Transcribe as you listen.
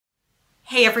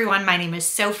Hey everyone, my name is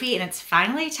Sophie and it's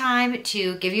finally time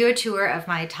to give you a tour of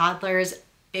my toddler's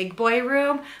big boy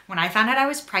room. When I found out I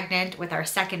was pregnant with our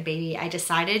second baby, I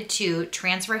decided to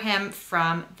transfer him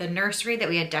from the nursery that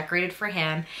we had decorated for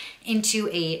him into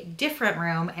a different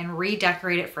room and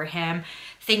redecorate it for him,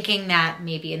 thinking that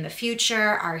maybe in the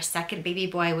future our second baby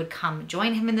boy would come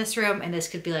join him in this room and this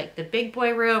could be like the big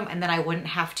boy room and then I wouldn't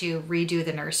have to redo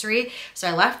the nursery. So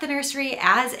I left the nursery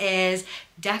as is,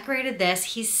 decorated this.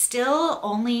 He's still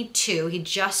only 2. He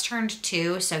just turned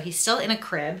 2, so he's still in a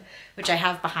crib, which I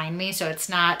have behind me, so it's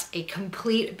not a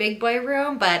complete big boy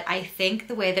room, but I think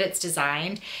the way that it's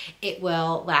designed, it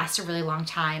will last a really long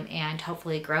time and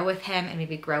hopefully grow with him and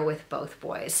maybe grow with both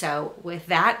boys. So with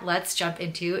that, let's jump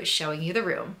into showing you the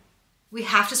room. We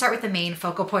have to start with the main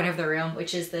focal point of the room,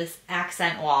 which is this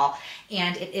accent wall,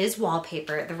 and it is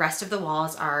wallpaper. The rest of the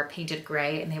walls are painted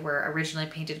gray, and they were originally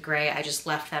painted gray. I just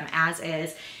left them as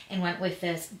is and went with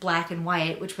this black and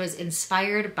white, which was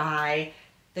inspired by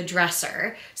the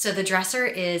dresser. So the dresser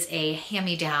is a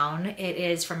hand-me-down. It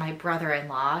is from my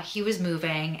brother-in-law. He was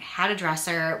moving, had a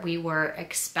dresser. We were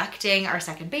expecting our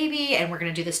second baby and we're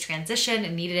gonna do this transition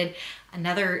and needed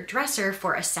another dresser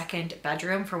for a second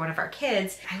bedroom for one of our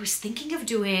kids. I was thinking of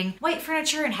doing white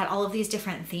furniture and had all of these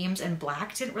different themes, and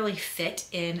black didn't really fit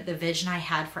in the vision I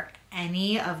had for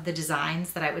any of the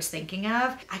designs that I was thinking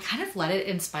of. I kind of let it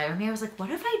inspire me. I was like,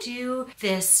 what if I do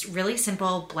this really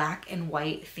simple black and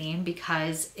white theme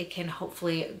because it can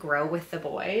hopefully grow with the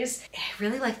boys. I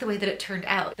really like the way that it turned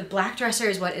out. The black dresser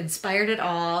is what inspired it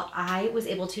all. I was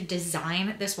able to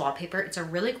design this wallpaper. It's a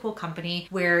really cool company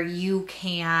where you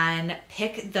can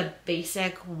pick the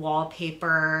basic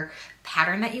wallpaper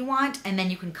pattern that you want, and then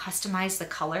you can customize the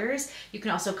colors. You can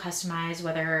also customize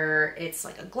whether it's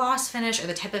like a gloss finish or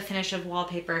the type of finish of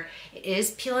wallpaper. It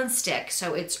is peel and stick,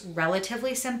 so it's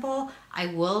relatively simple. I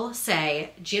will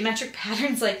say geometric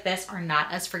patterns like this are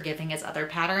not as forgiving as other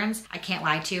patterns. I can't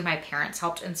lie to you, my parents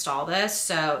helped install this,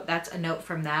 so that's a note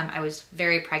from them. I was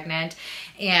very pregnant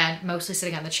and mostly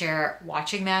sitting on the chair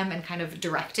watching them and kind of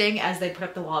directing as they put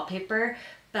up the wallpaper.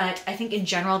 But I think in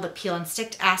general, the peel and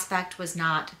stick aspect was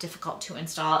not difficult to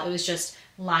install. It was just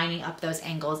lining up those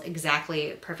angles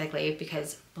exactly perfectly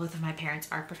because both of my parents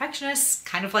are perfectionists,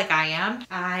 kind of like I am.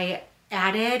 I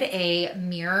added a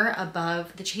mirror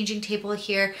above the changing table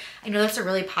here. I know that's a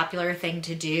really popular thing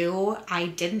to do. I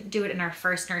didn't do it in our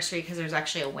first nursery because there's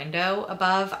actually a window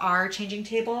above our changing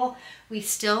table. We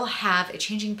still have a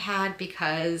changing pad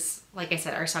because, like I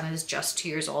said, our son is just 2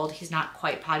 years old. He's not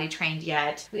quite potty trained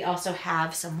yet. We also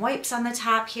have some wipes on the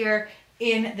top here.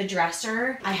 In the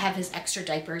dresser, I have his extra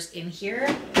diapers in here.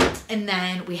 And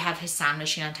then we have his sound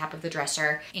machine on top of the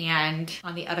dresser. And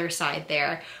on the other side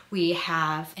there, we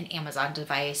have an Amazon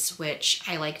device, which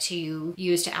I like to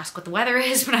use to ask what the weather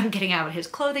is when I'm getting out his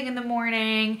clothing in the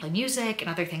morning, play music and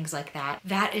other things like that.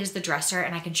 That is the dresser,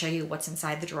 and I can show you what's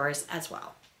inside the drawers as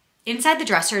well. Inside the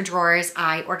dresser drawers,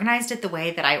 I organized it the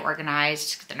way that I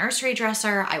organized the nursery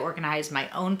dresser. I organized my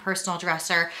own personal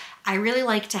dresser. I really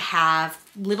like to have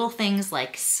little things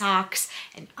like socks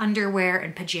and underwear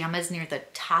and pajamas near the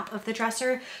top of the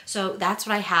dresser. So that's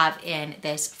what I have in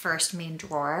this first main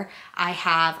drawer. I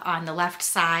have on the left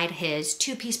side his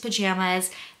 2-piece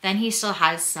pajamas. Then he still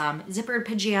has some zippered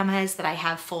pajamas that I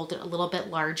have folded a little bit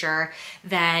larger.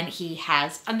 Then he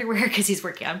has underwear because he's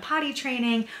working on potty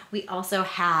training. We also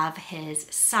have his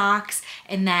socks.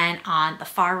 And then on the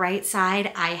far right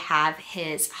side, I have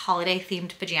his holiday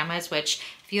themed pajamas, which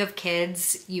if you have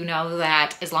kids, you know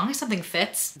that as long as something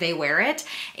fits, they wear it,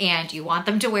 and you want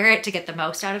them to wear it to get the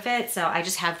most out of it. So I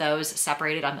just have those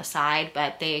separated on the side,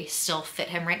 but they still fit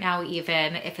him right now,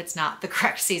 even if it's not the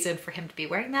correct season for him to be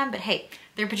wearing them. But hey,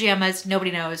 they're pajamas,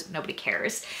 nobody knows, nobody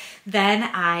cares. Then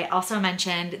I also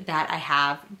mentioned that I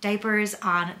have diapers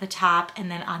on the top,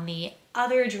 and then on the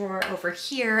other drawer over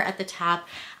here at the top,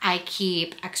 I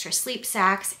keep extra sleep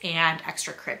sacks and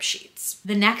extra crib sheets.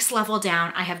 The next level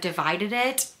down, I have divided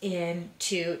it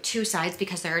into 2 sides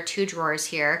because there are 2 drawers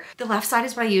here. The left side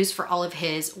is what I use for all of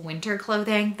his winter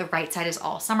clothing. The right side is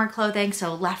all summer clothing.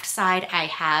 So left side, I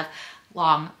have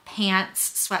long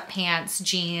pants, sweatpants,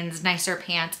 jeans, nicer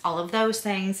pants, all of those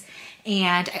things.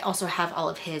 And I also have all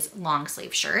of his long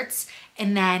sleeve shirts.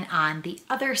 And then on the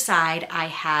other side, I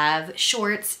have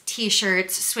shorts,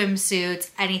 t-shirts,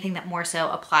 swimsuits, anything that more so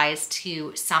applies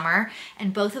to summer.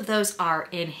 And both of those are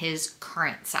in his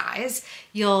current size.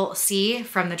 You'll see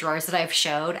from the drawers that I've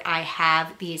showed, I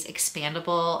have these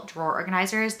expandable drawer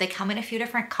organizers. They come in a few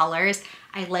different colors.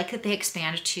 I like that they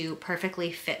expand to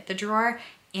perfectly fit the drawer.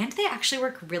 and they actually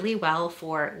work really well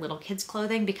for little kids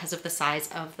clothing because of the size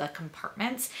of the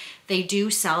compartments. They do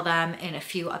sell them in a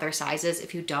few other sizes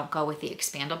if you don't go with the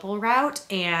expandable route,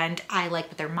 and I like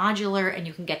that they're modular and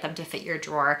you can get them to fit your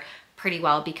drawer pretty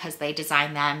well because they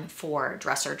design them for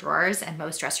dresser drawers, and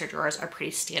most dresser drawers are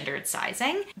pretty standard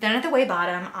sizing. Then at the way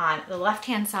bottom on the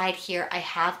left-hand side here, I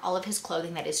have all of his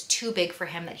clothing that is too big for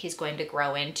him that he's going to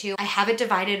grow into. I have it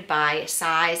divided by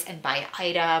size and by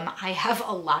item. I have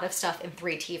a lot of stuff in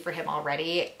 3T for him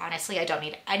already. Honestly, I don't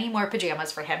need any more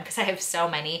pajamas for him because I have so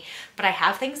many, but I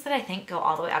have things that I think go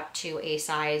all the way up to a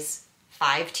size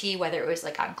 5T, whether it was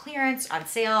like on clearance, on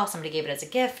sale, somebody gave it as a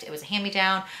gift, it was a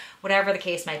hand-me-down, whatever the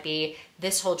case might be.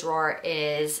 This whole drawer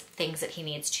is things that he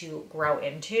needs to grow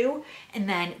into. And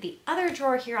then the other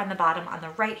drawer here on the bottom on the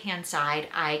right-hand side,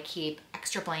 I keep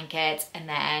extra blankets and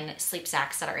then sleep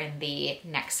sacks that are in the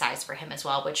next size for him as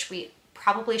well, which we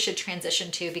probably should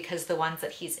transition to because the ones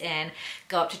that he's in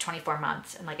go up to 24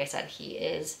 months. And like I said, he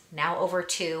is now over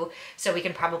 2, so we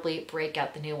can probably break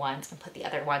out the new ones and put the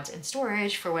other ones in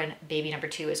storage for when baby number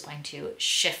 2 is going to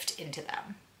shift into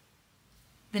them.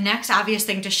 The next obvious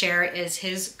thing to share is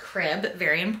his crib.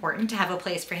 Very important to have a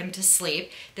place for him to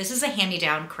sleep. This is a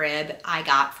hand-me-down crib I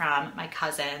got from my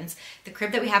cousins. The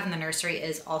crib that we have in the nursery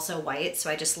is also white, so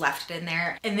I just left it in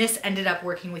there. And this ended up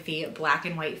working with the black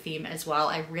and white theme as well.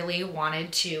 I really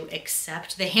wanted to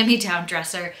accept the hand-me-down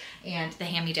dresser and the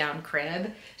hand-me-down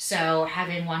crib. So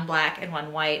having one black and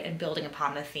one white and building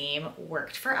upon the theme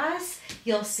worked for us.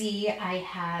 You'll see I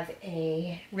have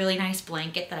a really nice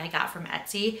blanket that I got from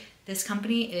Etsy. This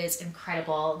company is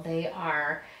incredible. They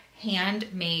are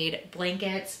handmade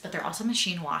blankets, but they're also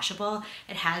machine washable.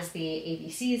 It has the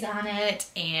ABCs on it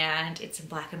and it's in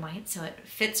black and white, so it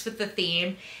fits with the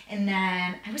theme. And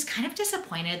then I was kind of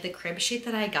disappointed. The crib sheet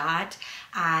that I got,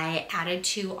 I added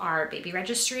to our baby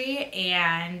registry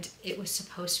and it was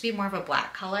supposed to be more of a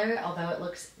black color, although it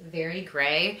looks very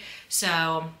gray. So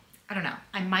I don't know,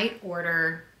 I might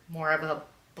order more of a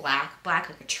black,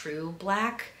 like a true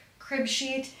black crib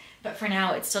sheet. But for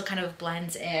now, it still kind of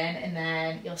blends in. And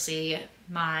then you'll see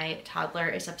my toddler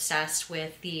is obsessed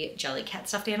with the Jellycat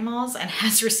stuffed animals and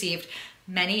has received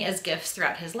many as gifts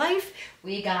throughout his life.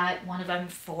 We got one of them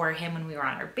for him when we were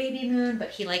on our baby moon,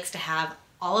 but he likes to have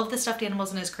all of the stuffed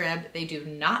animals in his crib. They do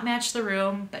not match the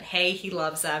room, but hey, he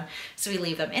loves them. So we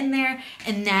leave them in there.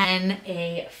 And then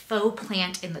a faux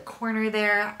plant in the corner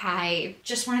there. I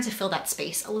just wanted to fill that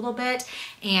space a little bit,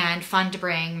 and fun to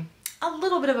bring a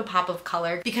little bit of a pop of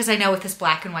color because I know with this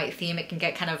black and white theme it can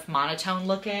get kind of monotone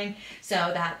looking, so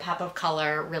that pop of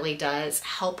color really does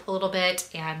help a little bit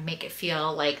and make it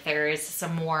feel like there is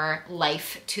some more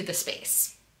life to the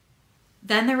space.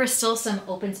 Then there was still some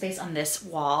open space on this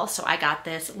wall, so I got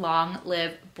this Long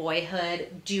Live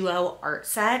Boyhood duo art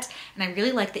set, and I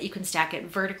really like that you can stack it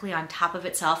vertically on top of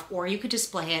itself, or you could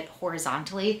display it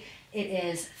horizontally. It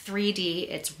is 3D,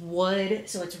 it's wood,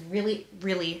 so it's really,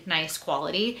 really nice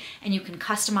quality, and you can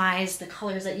customize the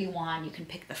colors that you want. You can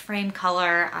pick the frame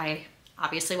color. I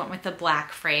obviously went with the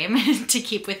black frame to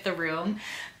keep with the room,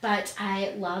 but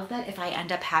I love that if I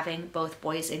end up having both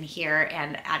boys in here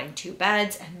and adding 2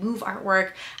 beds and move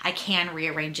artwork, I can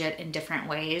rearrange it in different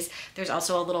ways. There's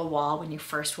also a little wall when you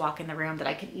first walk in the room that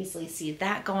I could easily see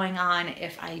that going on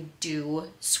if I do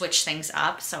switch things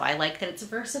up, so I like that it's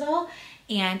versatile.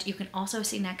 And you can also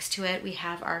see next to it, we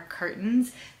have our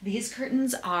curtains. These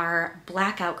curtains are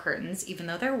blackout curtains, even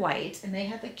though they're white, and they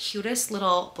have the cutest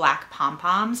little black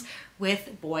pom-poms.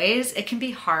 With boys, it can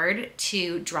be hard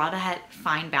to draw that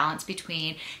fine balance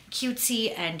between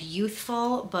cutesy and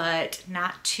youthful, but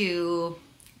not too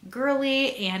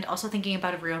girly, and also thinking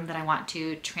about a room that I want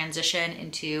to transition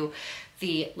into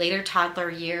the later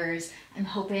toddler years. I'm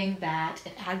hoping that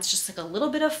it adds just like a little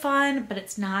bit of fun, but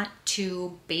it's not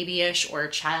too babyish or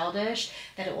childish,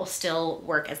 that it will still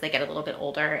work as they get a little bit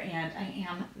older. And I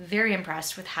am very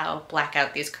impressed with how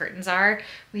blackout these curtains are.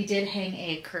 We did hang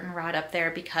a curtain rod up there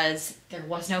because there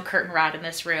was no curtain rod in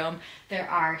this room. There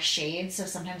are shades, so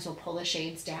sometimes we'll pull the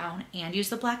shades down and use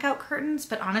the blackout curtains,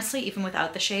 but honestly, even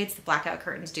without the shades, the blackout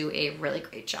curtains do a really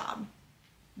great job.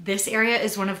 This area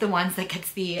is one of the ones that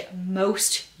gets the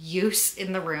most use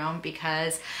in the room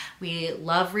because we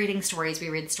love reading stories. We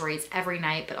read stories every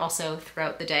night, but also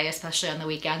throughout the day, especially on the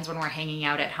weekends when we're hanging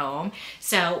out at home.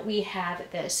 So we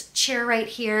have this chair right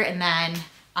here, and then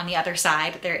on the other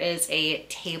side, there is a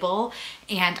table,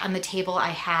 and on the table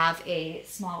I have a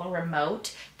small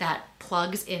remote that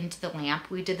plugs into the lamp.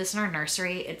 We did this in our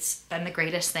nursery. It's been the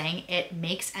greatest thing. It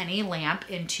makes any lamp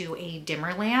into a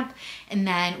dimmer lamp, and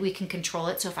then we can control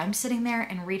it. So if I'm sitting there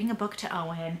and reading a book to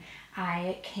Owen,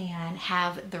 I can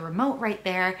have the remote right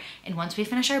there, and once we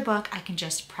finish our book, I can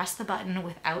just press the button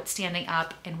without standing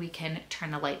up and we can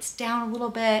turn the lights down a little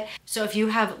bit. So if you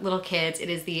have little kids, it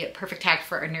is the perfect hack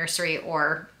for a nursery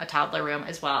or a toddler room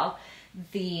as well.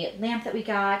 The lamp that we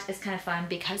got is kind of fun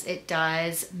because it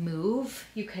does move.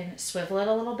 You can swivel it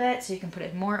a little bit, so you can put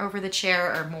it more over the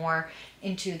chair or more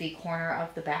into the corner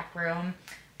of the back room.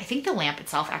 I think the lamp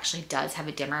itself actually does have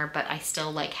a dimmer, but I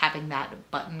still like having that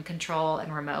button control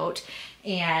and remote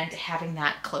and having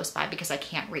that close by because I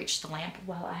can't reach the lamp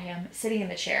while I am sitting in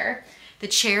the chair. The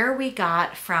chair we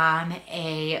got from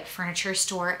a furniture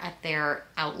store at their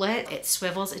outlet. It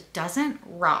swivels, it doesn't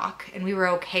rock, and we were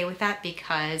okay with that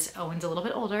because Owen's a little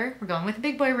bit older. We're going with a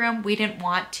big boy room. We didn't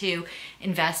want to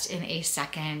invest in a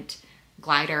second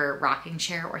glider rocking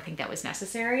chair or think that was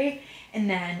necessary. And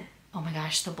then, oh my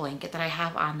gosh, the blanket that I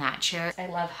have on that chair. I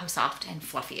love how soft and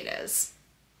fluffy it is.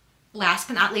 Last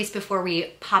but not least, before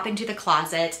we pop into the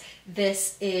closet,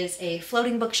 this is a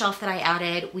floating bookshelf that I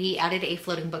added. We added a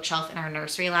floating bookshelf in our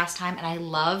nursery last time, and I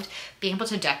loved being able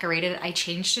to decorate it. I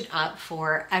changed it up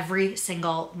for every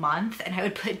single month, and I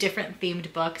would put different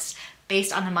themed books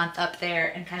based on the month up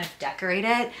there and kind of decorate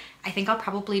it. I think I'll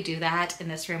probably do that in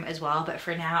this room as well, but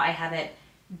for now I have it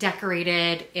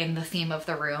decorated in the theme of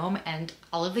the room, and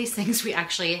all of these things we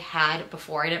actually had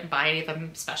before. I didn't buy any of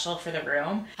them special for the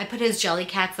room. I put his jelly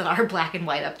cats that are black and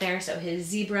white up there, so his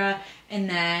zebra, and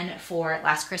then for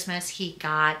last Christmas he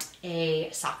got a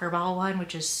soccer ball one,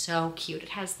 which is so cute. It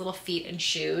has little feet and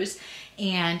shoes,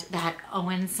 and that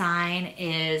Owen sign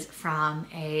is from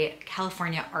a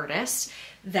California artist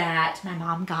that my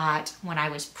mom got when I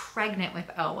was pregnant with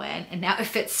Owen, and now it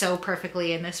fits so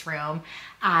perfectly in this room.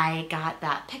 I got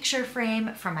that picture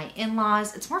frame from my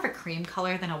in-laws. It's more of a cream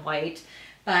color than a white,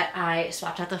 but I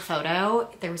swapped out the photo.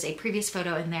 There was a previous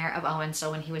photo in there of Owen still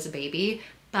when he was a baby,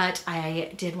 but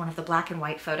I did one of the black and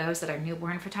white photos that our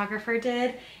newborn photographer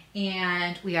did,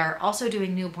 and we are also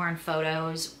doing newborn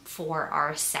photos for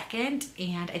our second,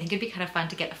 and I think it'd be kind of fun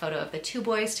to get a photo of the two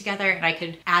boys together, and I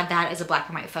could add that as a black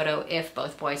and white photo if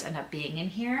both boys end up being in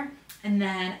here. And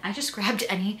then I just grabbed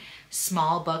any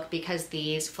small book because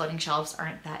these floating shelves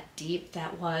aren't that deep,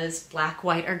 that was black,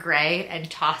 white, or gray, and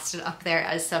tossed it up there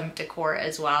as some decor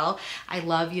as well. I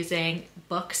love using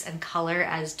books and color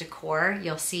as decor.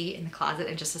 You'll see in the closet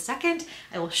in just a second.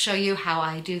 I will show you how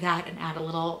I do that and add a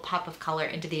little pop of color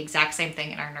into the exact same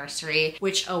thing in our nursery,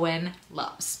 which Owen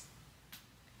loves.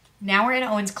 Now we're in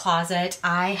Owen's closet.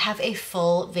 I have a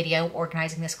full video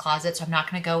organizing this closet, so I'm not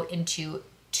gonna go into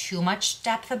too much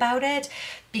depth about it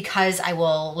because I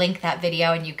will link that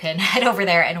video and you can head over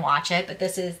there and watch it. But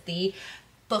this is the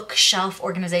bookshelf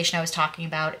organization I was talking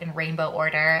about in rainbow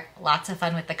order. Lots of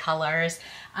fun with the colors.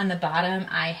 On the bottom,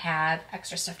 I have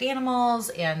extra stuffed animals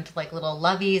and like little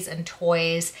loveys and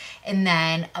toys. And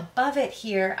then above it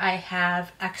here, I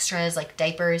have extras like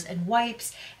diapers and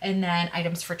wipes, and then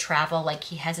items for travel. Like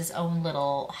he has his own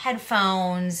little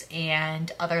headphones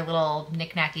and other little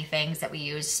knick-knacky things that we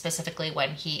use specifically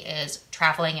when he is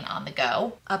traveling and on the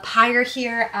go. Up higher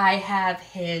here, I have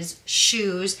his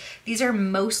shoes. These are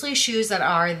mostly shoes that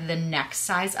are the next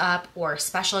size up or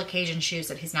special occasion shoes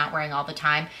that he's not wearing all the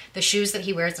time. The shoes that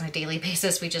he wears on a daily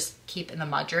basis we just keep in the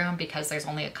mudroom because there's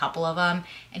only a couple of them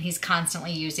and he's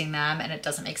constantly using them, and it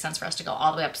doesn't make sense for us to go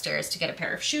all the way upstairs to get a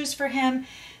pair of shoes for him.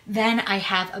 Then I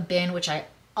have a bin, which I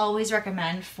always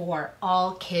recommend for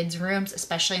all kids' rooms,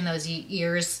 especially in those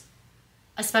years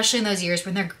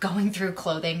when they're going through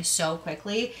clothing so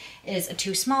quickly, is a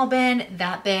too small bin.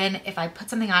 That bin, if I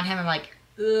put something on him, I'm like,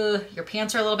 ugh, your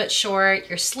pants are a little bit short,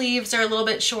 your sleeves are a little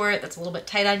bit short, that's a little bit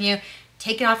tight on you.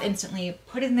 Take it off instantly,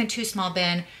 put it in the too small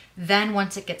bin. Then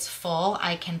once it gets full,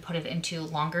 I can put it into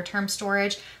longer term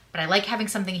storage. But I like having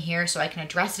something here so I can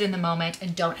address it in the moment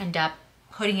and don't end up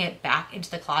putting it back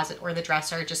into the closet or the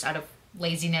dresser just out of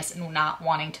laziness and not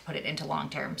wanting to put it into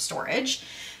long-term storage.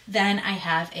 Then I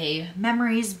have a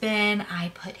memories bin.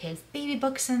 I put his baby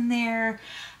books in there.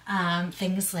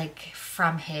 Things like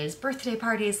from his birthday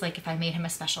parties, like if I made him a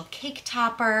special cake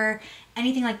topper,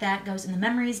 anything like that goes in the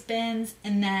memories bins.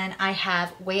 And then I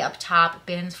have way up top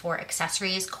bins for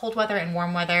accessories, cold weather and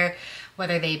warm weather,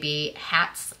 whether they be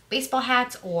hats, baseball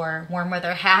hats, or warm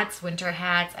weather hats, winter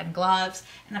hats, and gloves,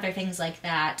 and other things like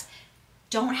that.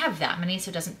 Don't have that many,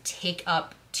 so it doesn't take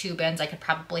up 2 bins. I could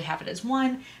probably have it as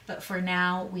 1, but for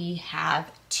now we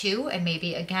have 2, and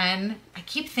maybe again, I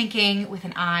keep thinking with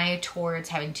an eye towards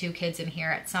having 2 kids in here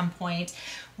at some point,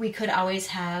 we could always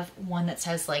have one that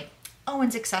says like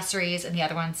Owen's accessories and the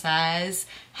other one says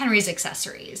Henry's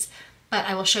accessories. But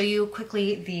I will show you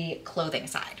quickly the clothing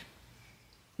side.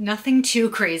 Nothing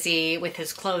too crazy with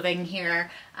his clothing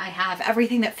here. I have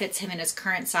everything that fits him in his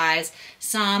current size,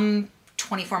 some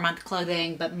 24-month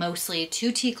clothing, but mostly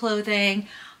 2T clothing,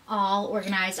 all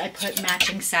organized. I put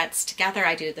matching sets together.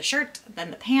 I do the shirt, then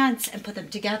the pants, and put them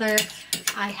together.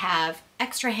 I have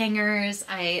extra hangers.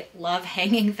 I love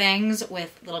hanging things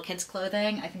with little kids'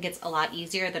 clothing. I think it's a lot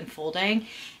easier than folding.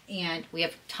 And we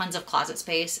have tons of closet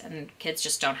space and kids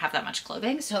just don't have that much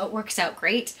clothing, so it works out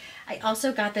great. I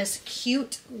also got this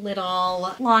cute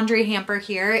little laundry hamper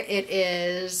here. It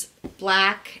is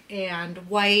black and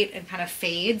white and kind of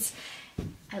fades.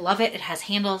 I love it. It has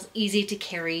handles, easy to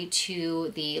carry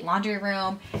to the laundry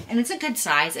room, and it's a good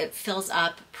size. It fills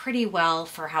up pretty well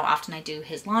for how often I do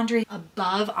his laundry.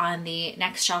 Above on the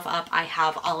next shelf up, I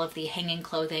have all of the hanging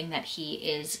clothing that he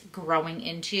is growing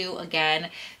into. Again,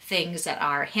 things that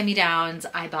are hand-me-downs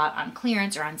I bought on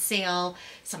clearance or on sale.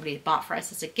 Somebody bought for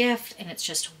us as a gift, and it's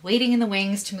just waiting in the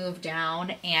wings to move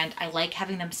down. And I like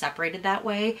having them separated that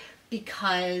way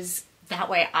because that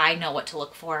way I know what to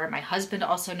look for. My husband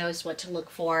also knows what to look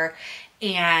for.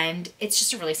 And it's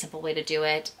just a really simple way to do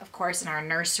it. Of course, in our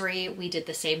nursery, we did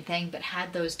the same thing, but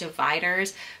had those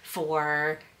dividers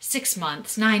for 6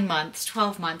 months, 9 months,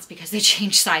 12 months, because they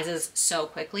change sizes so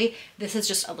quickly. This is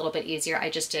just a little bit easier. I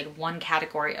just did one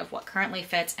category of what currently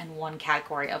fits and one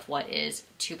category of what is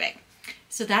too big.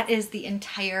 So that is the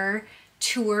entire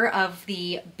tour of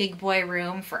the big boy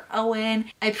room for Owen.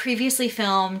 I previously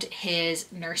filmed his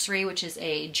nursery, which is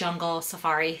a jungle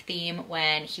safari theme,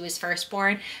 when he was first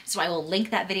born. So I will link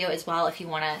that video as well if you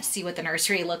want to see what the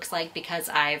nursery looks like, because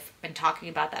I've been talking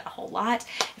about that a whole lot.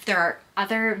 If there are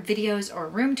other videos or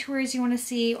room tours you want to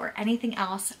see or anything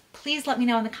else, please let me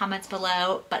know in the comments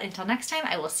below. But until next time,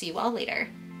 I will see you all later.